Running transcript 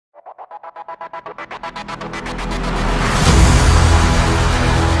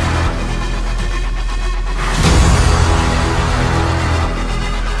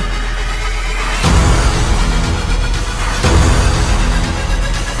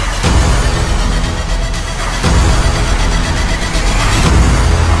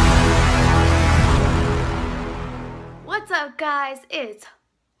guys, it's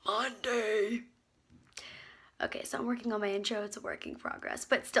Monday. Okay, so I'm working on my intro. It's a work in progress,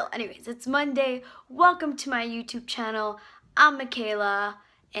 but still, anyways, it's Monday. Welcome to my YouTube channel. I'm Michaela,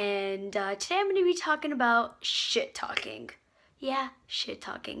 and today I'm going to be talking about shit talking. Yeah, shit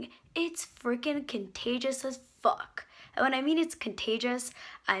talking. It's freaking contagious as fuck. And when I mean it's contagious,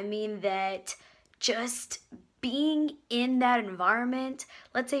 I mean that just being in that environment,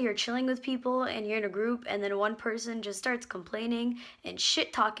 let's say you're chilling with people and you're in a group and then one person just starts complaining and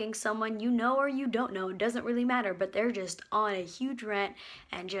shit talking someone you know or you don't know, it doesn't really matter, but they're just on a huge rant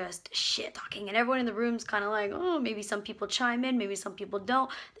and just shit talking, and everyone in the room's kind of like, oh, maybe some people chime in, maybe some people don't,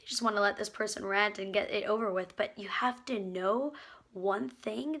 they just want to let this person rant and get it over with. But you have to know one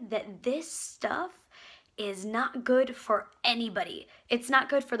thing, that this stuff is not good for anybody. It's not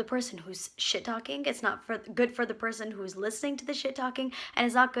good for the person who's shit talking. It's not good for the person who's listening to the shit talking, and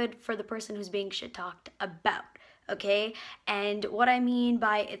it's not good for the person who's being shit talked about. Okay? And what I mean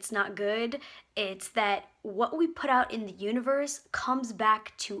by it's not good, it's that what we put out in the universe comes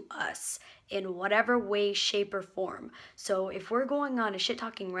back to us in whatever way, shape, or form. So if we're going on a shit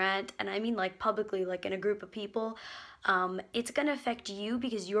talking rant, and I mean like publicly, like in a group of people, it's gonna affect you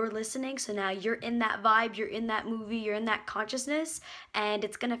because you're listening. So now you're in that vibe, you're in that movie, you're in that consciousness, and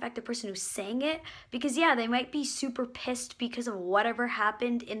it's gonna affect the person who's saying it, because yeah, they might be super pissed because of whatever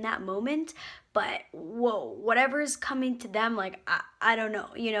happened in that moment, but whoa, whatever's coming to them, like I don't know,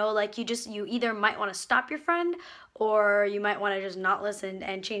 you know, like you either might want to stop your friend, or you might want to just not listen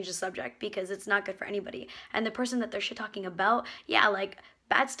and change the subject, because it's not good for anybody. And the person that they're shit talking about, yeah, like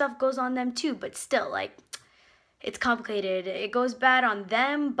bad stuff goes on them too, but still, like, it's complicated. It goes bad on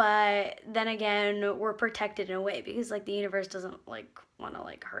them, but then again, we're protected in a way, because like the universe doesn't like want to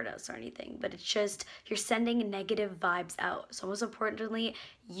like hurt us or anything, but it's just you're sending negative vibes out. So most importantly,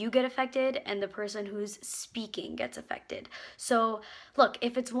 you get affected and the person who's speaking gets affected. So look,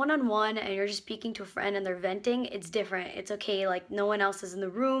 if it's one-on-one and you're just speaking to a friend and they're venting, it's different. It's okay, like no one else is in the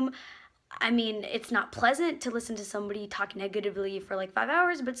room. I mean, it's not pleasant to listen to somebody talk negatively for like 5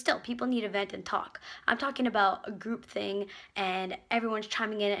 hours, but still, people need to vent and talk. I'm talking about a group thing and everyone's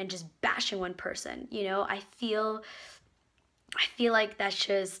chiming in and just bashing one person. You know, I feel like that's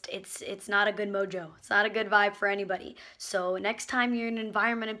just, it's not a good mojo. It's not a good vibe for anybody. So next time you're in an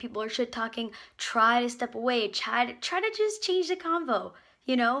environment and people are shit talking, try to step away. Try to just change the convo.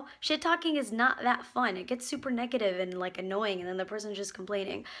 You know, shit talking is not that fun. It gets super negative and like annoying, and then the person's just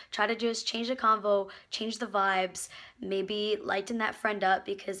complaining. Try to just change the convo, change the vibes, maybe lighten that friend up,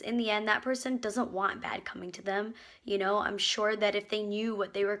 because in the end, that person doesn't want bad coming to them. You know, I'm sure that if they knew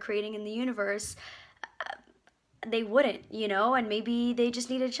what they were creating in the universe, they wouldn't, you know, and maybe they just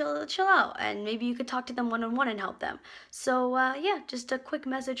need to chill out, and maybe you could talk to them one-on-one and help them. So yeah, just a quick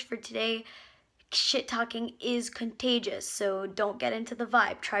message for today. Shit talking is contagious, so don't get into the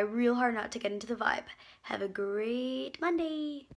vibe. Try real hard not to get into the vibe. Have a great Monday.